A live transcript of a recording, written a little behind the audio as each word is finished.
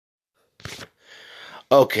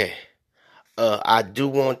Okay. I do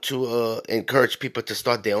want to encourage people to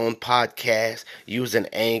start their own podcast using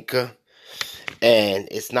Anchor, and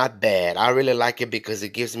it's not bad. I really like it because it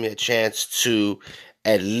gives me a chance to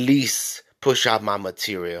at least push out my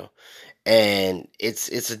material, and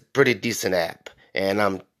it's a pretty decent app. And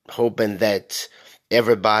I'm hoping that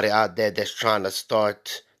everybody out there that's trying to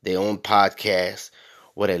start their own podcast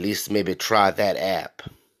would at least maybe try that app.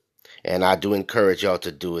 And I do encourage y'all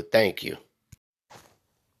to do it. Thank you.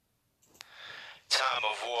 Time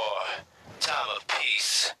of war, time of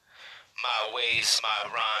peace. My ways,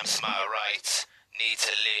 my rhymes, my rights. Need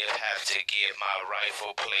to live, have to give my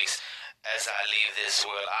rightful place. As I leave this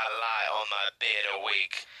world, I lie on my bed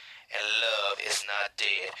awake. And love is not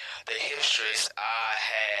dead. The histories I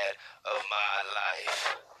had of my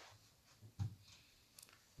life.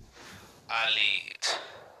 I lead.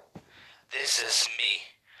 This is me,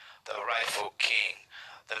 the rightful king,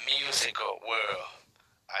 the musical world.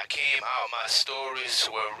 I came out, my stories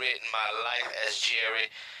were written, my life as Jerry,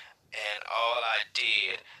 and all I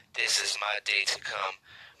did, this is my day to come.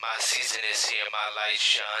 My season is here, my light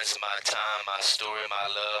shines, my time, my story, my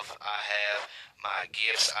love I have, my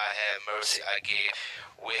gifts I have, mercy I gave,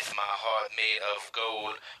 with my heart made of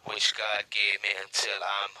gold, which God gave me until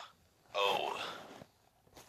I'm old.